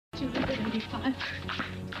285,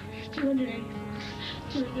 280,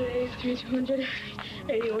 283,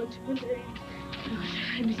 281, 280.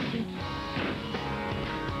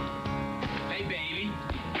 Hey, baby.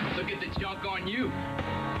 Look at the junk on you.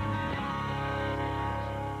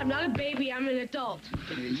 I'm not a baby, I'm an adult.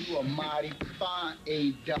 Yeah, you a mighty fine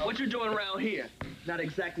adult. What you doing around here? Not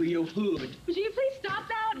exactly your hood. Would you please stop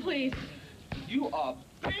that, please? You are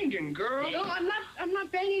banging, girl. No, I'm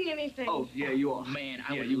not banging anything. Oh, yeah, you are. Man,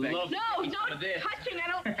 I would love No, to eat some don't of this. touching. I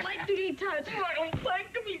don't like to be touched. I don't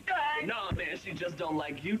like to be touched. No, man, she just don't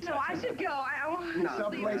like you touching. No, I should go. I want to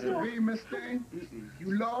Someplace to be, Miss Thing?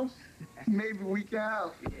 You lost? Maybe we can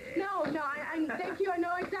help. No, I thank you. I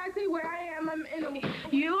know exactly where I am. I'm in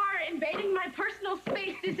You are invading my personal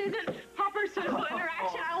space. This isn't proper social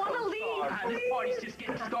interaction. I want to leave. This party's just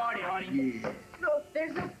getting started, honey. Yeah. No,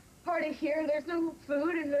 there's no party here. There's no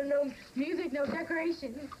food and there's no music, no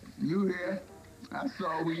decorations. You here? That's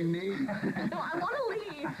all we need. No, I want to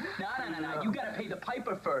leave. No. You gotta pay the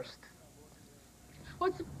piper first.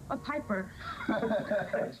 What's a piper?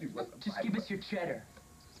 Just give us your cheddar.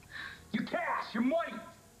 Your cash, your money.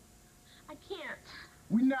 I can't.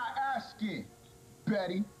 We not asking,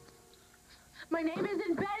 Betty. My name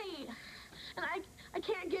isn't Betty. And I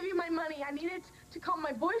can't give you my money. I need it to call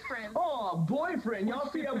my boyfriend. Oh, boyfriend. Y'all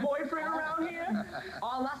see a boyfriend around here?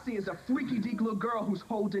 All I see is a freaky-deak little girl who's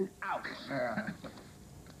holding out.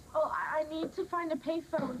 Oh, I need to find a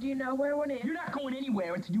payphone. Do you know where one is? You're not going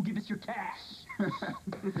anywhere until you give us your cash.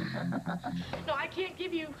 No, I can't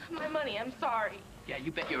give you my money. I'm sorry. Yeah,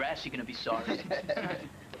 you bet your ass you're gonna be sorry.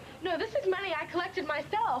 No, this is money I collected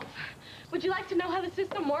myself. Would you like to know how the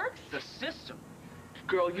system works? The system?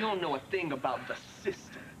 Girl, you don't know a thing about the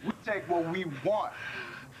system. We take what we want.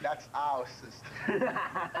 That's our system.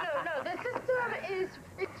 No, the system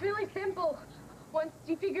it's really simple once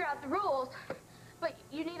you figure out the rules. But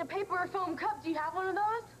you need a paper or foam cup. Do you have one of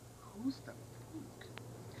those? Who's the...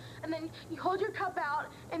 And then you hold your cup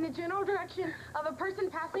out in the general direction of a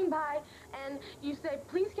person passing by, and you say,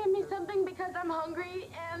 please give me something because I'm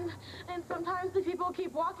hungry, and sometimes the people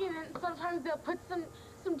keep walking, and sometimes they'll put some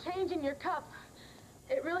change in your cup.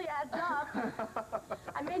 It really adds up.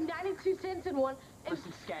 I made 92 cents in one.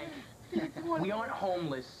 Listen, Skank, we aren't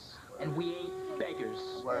homeless, and we ain't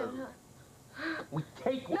beggars. Word. We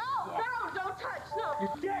take what we want. No, don't touch, no.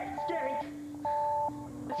 You're dead, Skank.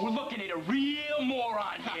 We're looking at a real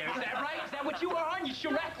moron here. Is that right? Is that what you are on? You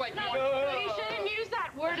sure act like No, one. you shouldn't use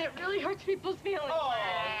that word. It really hurts people's feelings. Oh,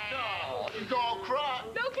 no. You gonna cry.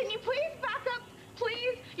 No, can you please back up?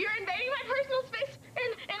 Please? You're invading my personal space.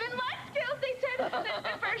 And in life skills, they said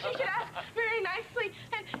that first you should ask very nicely.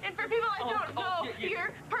 And for people I don't know,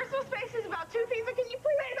 your personal space is about 2 feet, so can you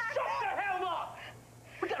please back up? Shut the hell up!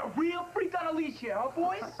 We got a real freak on a leash here, huh,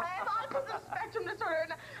 boys? I have autism spectrum disorder,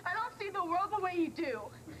 and I don't see the world the way you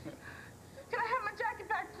do. Can I have my jacket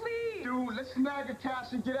back, please? Dude, let's snag a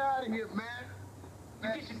cash and get out of here, man.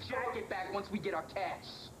 You get your jacket back once we get our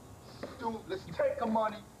cash. Dude, let's take the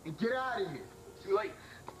money and get out of here. Too late,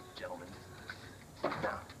 gentlemen.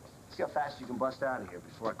 Now, see how fast you can bust out of here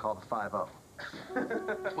before I call the 5-0.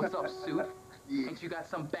 What's up, suit? Yeah. Ain't you got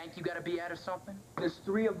some bank you gotta be at or something? There's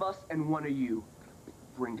 3 of us and 1 of you.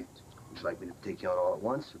 Bring it. Would you like me to take you on all at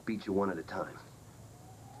once or beat you one at a time?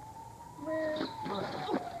 What's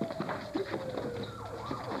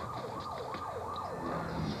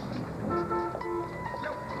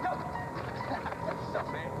up,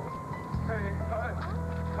 man?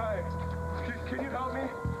 Hey. Can you help me? Yo,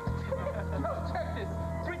 check this.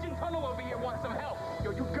 Bridge and Tunnel over here wants some help.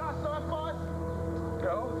 Yo, you got some for us?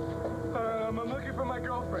 No. I'm looking for my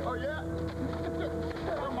girlfriend. Oh, yeah?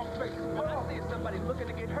 Get on my face. When I see somebody looking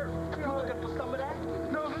to get hurt, you looking for some of that?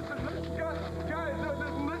 No, listen, guys,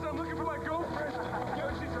 listen, I'm looking for my girlfriend.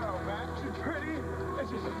 Yo, she's out, man. She's pretty, and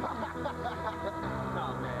she's...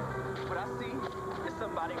 Nah, man. What I see is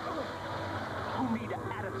somebody who need an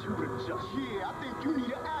attitude adjustment. Yeah, I think you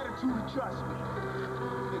need an attitude adjustment.